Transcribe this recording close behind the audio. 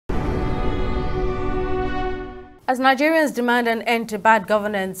As Nigerians demand an end to bad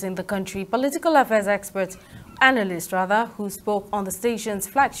governance in the country, political affairs experts, analysts rather, who spoke on the station's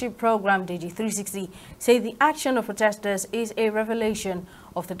flagship program, DG360, say the action of protesters is a revelation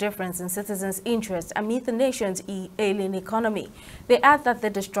of the difference in citizens' interests amid the nation's ailing economy. They add that the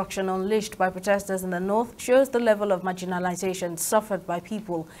destruction unleashed by protesters in the north shows the level of marginalization suffered by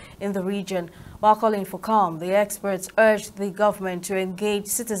people in the region. While calling for calm, the experts urged the government to engage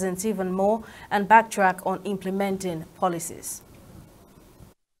citizens even more and backtrack on implementing policies.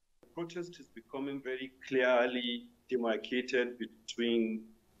 Protest is becoming very clearly demarcated between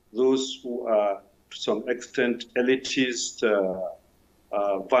those who are, to some extent, elitist,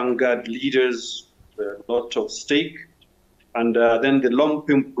 vanguard leaders with a lot of stake, and then the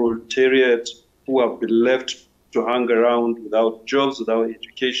lumpen proletariat who have been left to hang around without jobs, without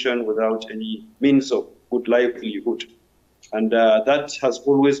education, without any means of good livelihood. And that has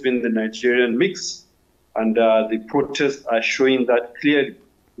always been the Nigerian mix, and the protests are showing that clearly.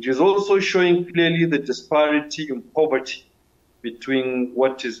 It is also showing clearly the disparity in poverty between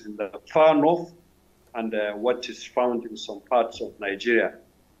what is in the far north and what is found in some parts of Nigeria.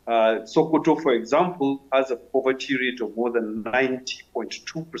 Sokoto, for example, has a poverty rate of more than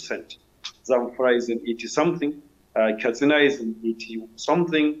 90.2%. Zamfara is in 80-something. Katsina is in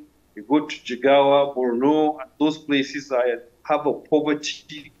 80-something. You go to Jigawa, Borno, and those places have a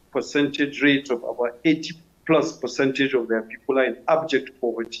poverty percentage rate of about 80+% of their people are in abject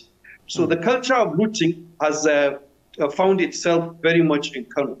poverty. So the culture of looting has found itself very much in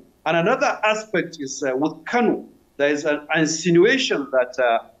Kano. And another aspect is with Kano, there is an insinuation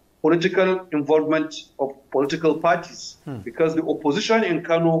that political involvement of political parties, because the opposition in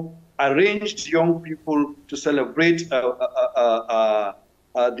Kano arranged young people to celebrate an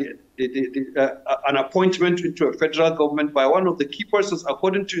appointment into a federal government by one of the key persons,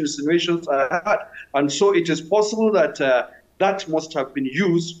 according to insinuations I had. And so it is possible that that must have been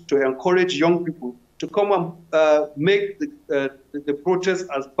used to encourage young people to come and make the protest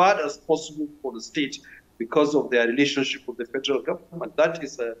as bad as possible for the state because of their relationship with the federal government. That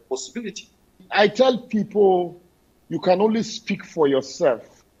is a possibility. I tell people you can only speak for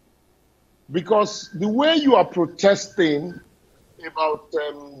yourself, because the way you are protesting about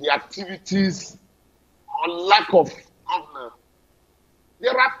the activities or lack of governance,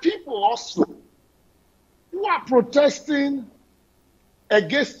 there are people also who are protesting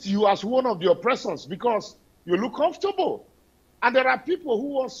against you as one of the oppressors because you look comfortable. And there are people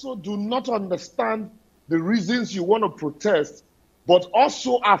who also do not understand the reasons you want to protest, but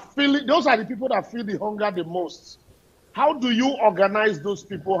also are feeling, those are the people that feel the hunger the most. How do you organize those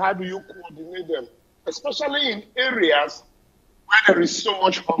people? How do you coordinate them? Especially in areas where there is so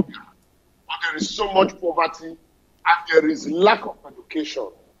much hunger, or there is so much poverty, and there is lack of education.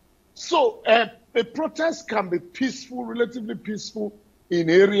 So a protest can be peaceful, relatively peaceful, in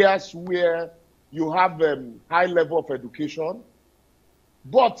areas where you have a high level of education.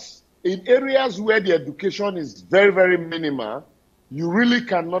 But in areas where the education is very, very minimal, you really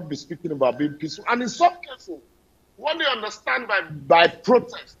cannot be speaking about being peaceful. And in some cases, what they understand by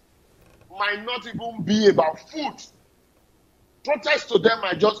protest might not even be about food. Protest to them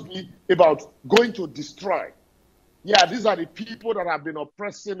might just be about going to destroy. Yeah, these are the people that have been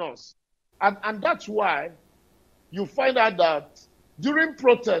oppressing us. And that's why you find out that during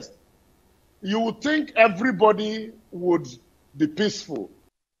protest, you would think everybody would be peaceful.